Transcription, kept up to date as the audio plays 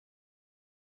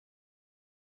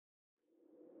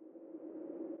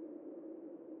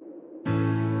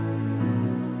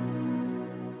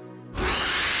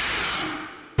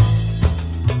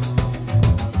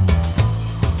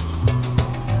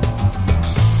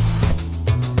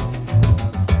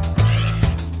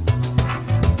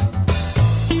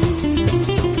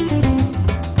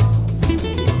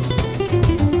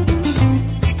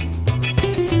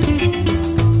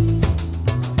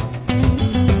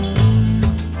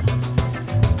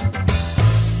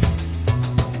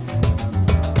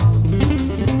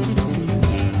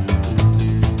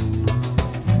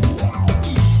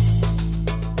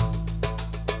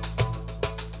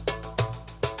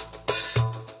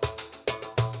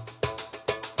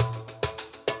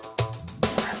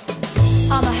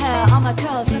All my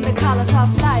curls in the colors of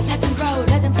light. Let them grow,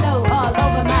 let them flow all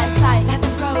over my sight. Let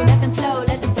them grow, let them flow,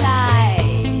 let them fly.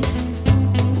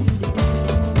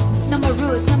 No more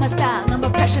rules, no more style, no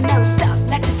more pressure, no stop.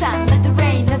 Let the sun, let the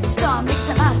rain, let the storm mix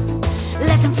them up.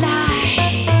 Let them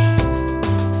fly.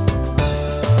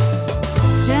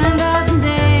 10,000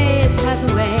 days pass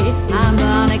away. I'm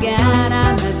born again,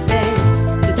 I must stay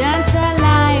to dance the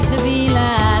life the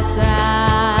Vilas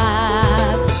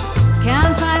at.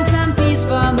 Can't find some peace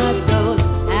for my soul.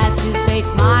 Had to save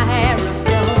my hair of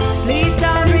gold. Please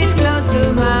don't reach close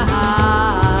to my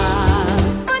heart.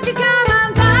 Won't you come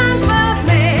and dance with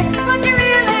me? Won't you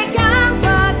really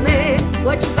comfort me?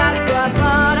 Would you pass what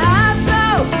brought us so?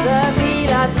 The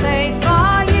Vilas wait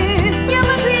for you. You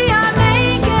will see your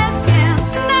naked skin.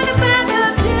 Nothing better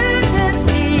to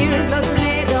disappear. Close to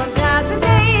me, don't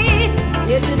hesitate.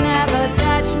 You should never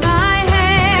touch my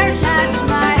hair, touch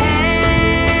my hair.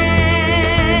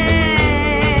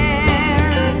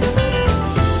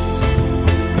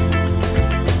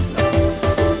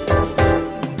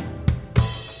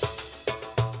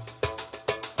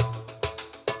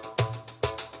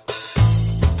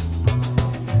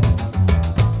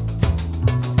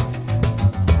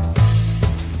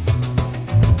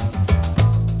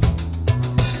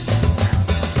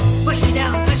 Push him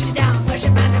down, push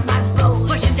him out of my boat.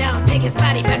 Push him down, take his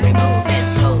body, but remove his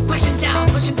soul. Push him down,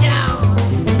 push him down.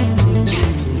 Cha,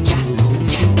 cha,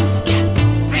 cha, cha.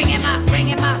 Bring him up,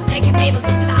 make him able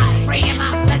to fly. Bring him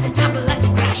up, let him tumble, let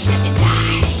him crash, let him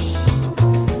die.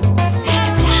 Let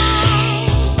him fly.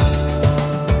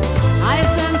 Our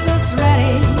senses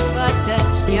ready for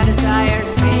touch. Your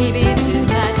desires may be